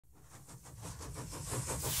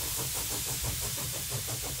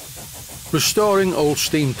Restoring old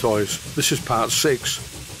steam toys. This is part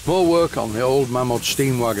 6. More work on the old Mamod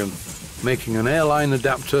steam wagon, making an airline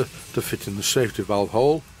adapter to fit in the safety valve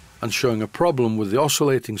hole and showing a problem with the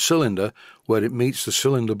oscillating cylinder where it meets the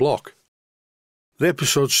cylinder block. The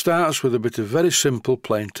episode starts with a bit of very simple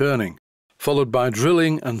plain turning, followed by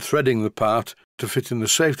drilling and threading the part to fit in the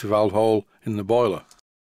safety valve hole in the boiler.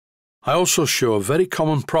 I also show a very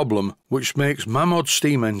common problem which makes Mamod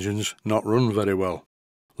steam engines not run very well.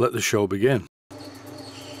 Let the show begin.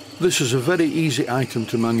 This is a very easy item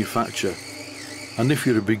to manufacture, and if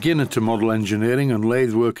you're a beginner to model engineering and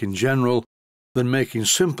lathe work in general, then making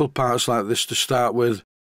simple parts like this to start with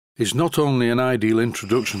is not only an ideal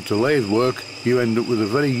introduction to lathe work, you end up with a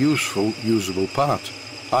very useful, usable part.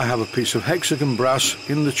 I have a piece of hexagon brass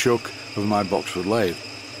in the chuck of my Boxford lathe.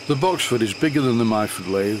 The Boxford is bigger than the Myford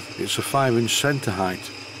lathe, it's a 5-inch centre height.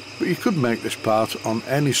 But you could make this part on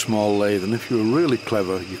any small lathe, and if you were really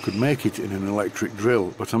clever you could make it in an electric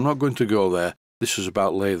drill, but I'm not going to go there. This is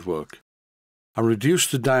about lathe work. I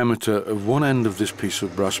reduced the diameter of one end of this piece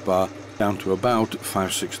of brass bar down to about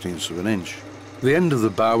 5/16 of an inch. The end of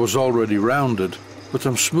the bar was already rounded, but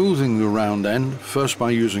I'm smoothing the round end first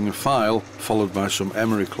by using a file followed by some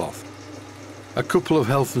emery cloth. A couple of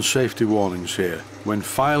health and safety warnings here. When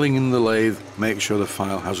filing in the lathe, make sure the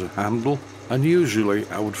file has a handle, and usually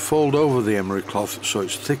I would fold over the emery cloth so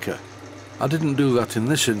it's thicker. I didn't do that in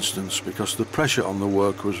this instance because the pressure on the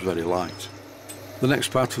work was very light. The next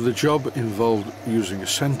part of the job involved using a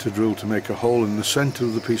centre drill to make a hole in the centre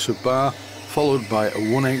of the piece of bar, followed by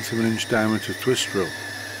a 1/8 of an inch diameter twist drill.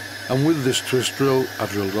 And with this twist drill I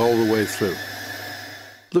drilled all the way through.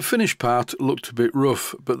 The finished part looked a bit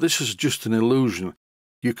rough, but this is just an illusion.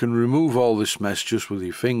 You can remove all this mess just with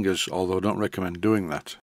your fingers, although I don't recommend doing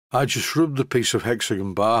that. I just rubbed the piece of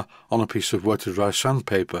hexagon bar on a piece of wet to dry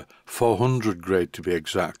sandpaper, 400 grade to be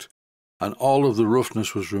exact, and all of the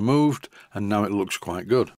roughness was removed, and now it looks quite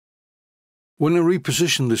good. When I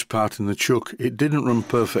repositioned this part in the chuck, it didn't run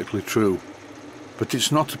perfectly true, but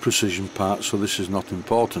it's not a precision part, so this is not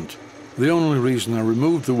important. The only reason I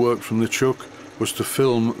removed the work from the chuck was to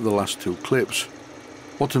film the last 2 clips.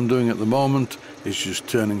 What I'm doing at the moment is just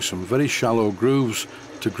turning some very shallow grooves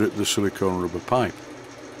to grip the silicone rubber pipe.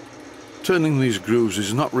 Turning these grooves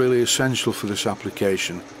is not really essential for this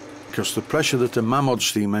application because the pressure that a Mamod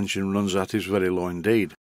steam engine runs at is very low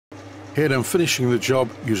indeed. Here I'm finishing the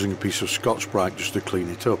job using a piece of Scotch-Brite just to clean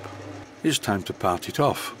it up. It's time to part it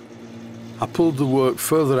off. I pulled the work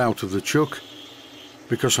further out of the chuck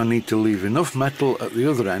because I need to leave enough metal at the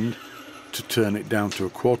other end to turn it down to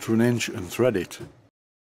 1/4 inch and thread it.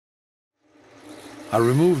 I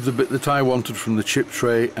removed the bit that I wanted from the chip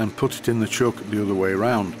tray and put it in the chuck the other way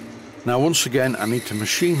around. Now once again I need to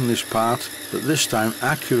machine this part, but this time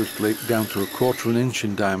accurately down to 1/4 inch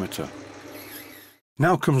in diameter.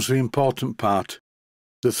 Now comes the important part.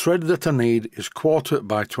 The thread that I need is 1/4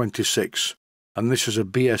 by 26, and this is a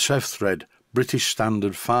BSF thread, British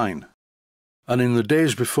Standard Fine. And in the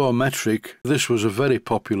days before metric, this was a very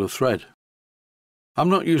popular thread. I'm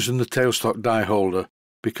not using the tailstock die holder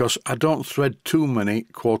because I don't thread too many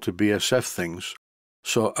 1/4 BSF things,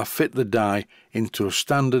 so I fit the die into a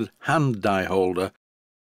standard hand die holder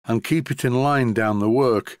and keep it in line down the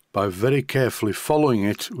work by very carefully following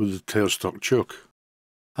it with the tailstock chuck.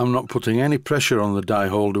 I'm not putting any pressure on the die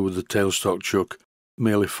holder with the tailstock chuck,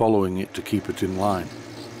 merely following it to keep it in line.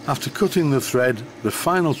 After cutting the thread, the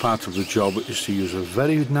final part of the job is to use a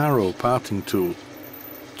very narrow parting tool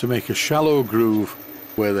to make a shallow groove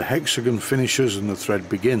where the hexagon finishes and the thread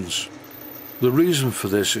begins. The reason for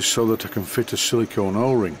this is so that I can fit a silicone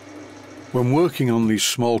O-ring. When working on these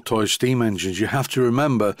small toy steam engines, you have to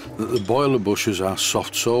remember that the boiler bushes are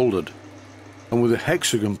soft soldered, and with a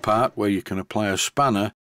hexagon part where you can apply a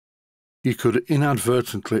spanner, you could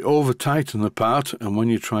inadvertently over tighten the part, and when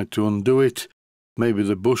you tried to undo it, maybe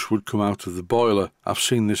the bush would come out of the boiler. I've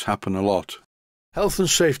seen this happen a lot. Health and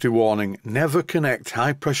safety warning: never connect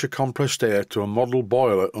high pressure compressed air to a model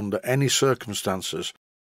boiler under any circumstances.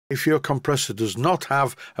 If your compressor does not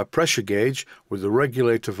have a pressure gauge with a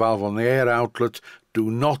regulator valve on the air outlet,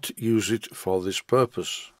 do not use it for this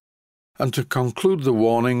purpose. And to conclude the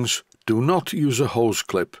warnings, do not use a hose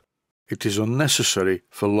clip. It is unnecessary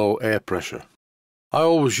for low air pressure. I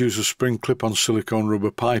always use a spring clip-on silicone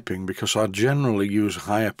rubber piping because I generally use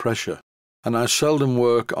higher pressure, and I seldom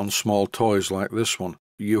work on small toys like this one.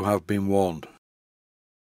 You have been warned.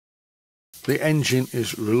 The engine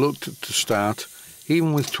is reluctant to start,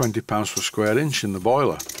 even with 20 pounds per square inch in the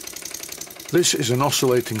boiler. This is an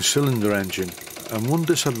oscillating cylinder engine, and one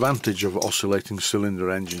disadvantage of oscillating cylinder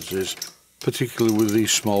engines is particularly with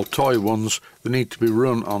these small toy ones that need to be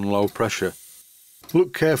run on low pressure.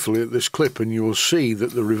 Look carefully at this clip and you will see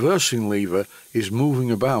that the reversing lever is moving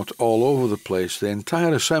about all over the place. The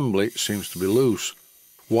entire assembly seems to be loose.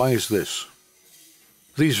 Why is this?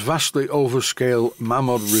 These vastly overscale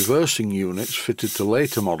Mamod reversing units fitted to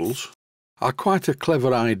later models are quite a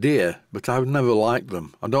clever idea, but I've never liked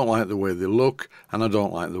them. I don't like the way they look and I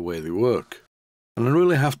don't like the way they work. And I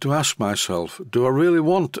really have to ask myself, do I really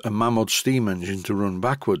want a Mamod steam engine to run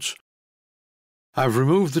backwards? I've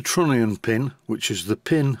removed the trunnion pin, which is the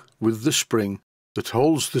pin with the spring that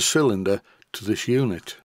holds the cylinder to this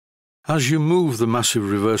unit. As you move the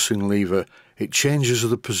massive reversing lever, it changes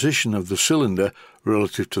the position of the cylinder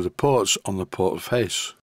relative to the ports on the port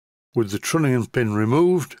face. With the trunnion pin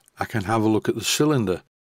removed, I can have a look at the cylinder,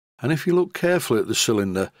 and if you look carefully at the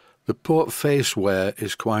cylinder, the port face wear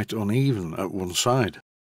is quite uneven at one side.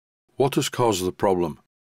 What has caused the problem?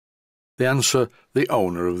 The answer, the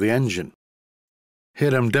owner of the engine.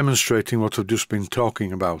 Here I'm demonstrating what I've just been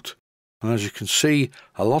talking about, and as you can see,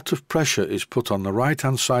 a lot of pressure is put on the right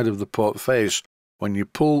hand side of the port face when you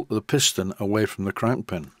pull the piston away from the crank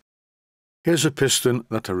pin. Here's a piston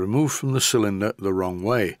that I removed from the cylinder the wrong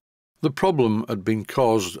way. The problem had been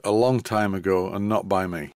caused a long time ago and not by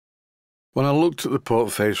me. When I looked at the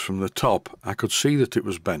port face from the top, I could see that it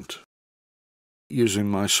was bent. Using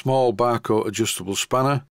my small Barco adjustable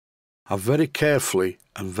spanner, I very carefully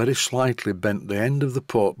and very slightly bent the end of the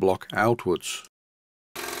port block outwards.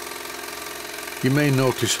 You may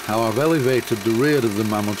notice how I've elevated the rear of the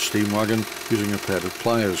Mamod steam wagon using a pair of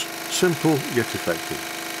pliers. Simple yet effective.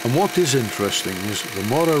 And what is interesting is the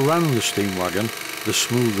more I ran the steam wagon, the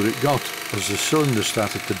smoother it got as the cylinder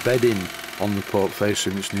started to bed in on the port face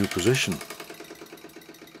in its new position.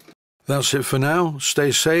 That's it for now.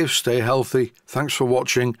 Stay safe, stay healthy. Thanks for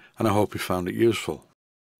watching and I hope you found it useful.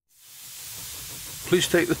 Please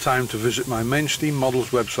take the time to visit my main Steam Models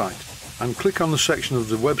website and click on the section of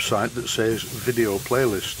the website that says Video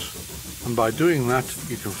Playlists. And by doing that,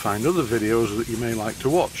 you can find other videos that you may like to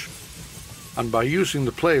watch. And by using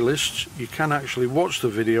the playlists, you can actually watch the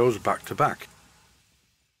videos back to back.